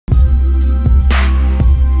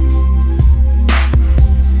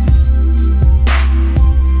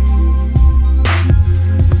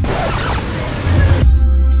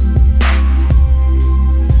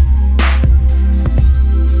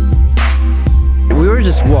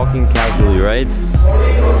just walking casually, right?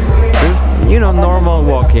 Just, you know, normal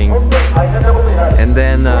walking. And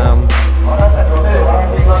then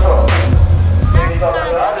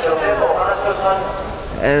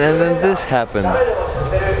and then this happened. Why?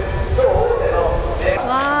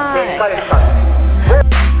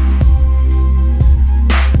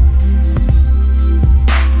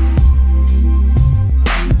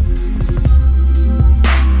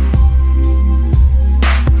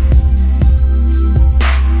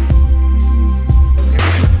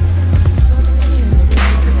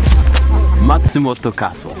 Matsumoto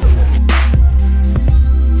Castle.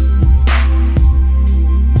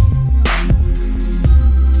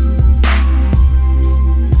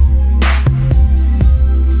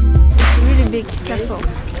 Really big castle.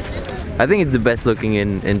 I think it's the best looking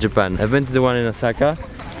in Japan. I've been to the one in Osaka,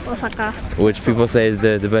 which people say is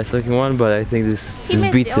the best looking one, but I think this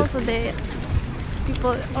beats also it.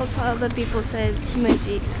 Other people said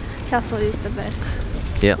Himeji Castle is the best.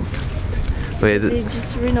 Yeah. Wait, they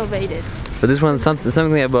just renovated. But this one,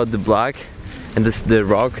 something about the block and the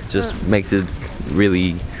rock just makes it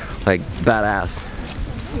really like badass.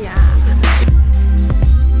 Yeah.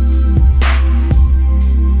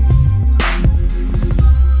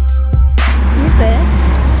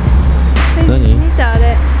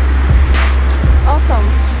 Autumn.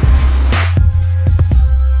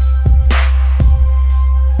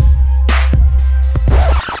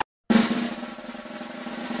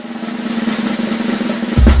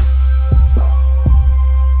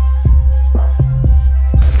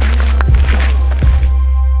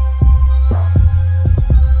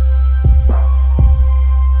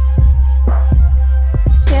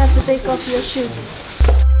 You have to take off your shoes.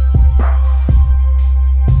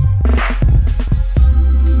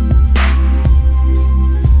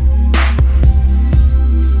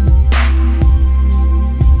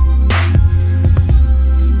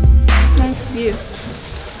 View.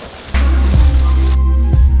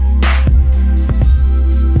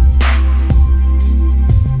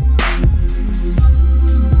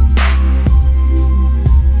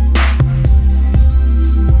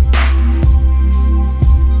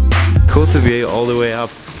 Cool to be all the way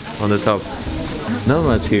up on the top. Not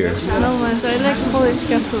much here. No much. I like Polish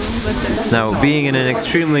castle better. Now, being in an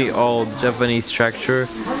extremely old Japanese structure,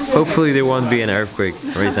 hopefully there won't be an earthquake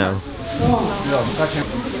right now.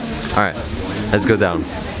 Alright, let's go down.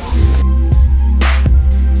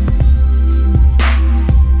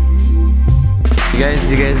 You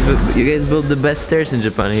guys built the best stairs in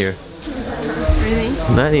Japan here. Really?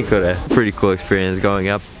 Nanikore. Pretty cool experience going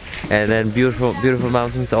up. And then beautiful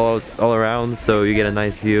mountains all around, so you get a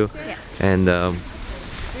nice view. Yeah. And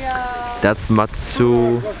that's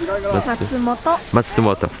Matsumoto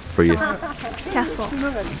for you. Castle.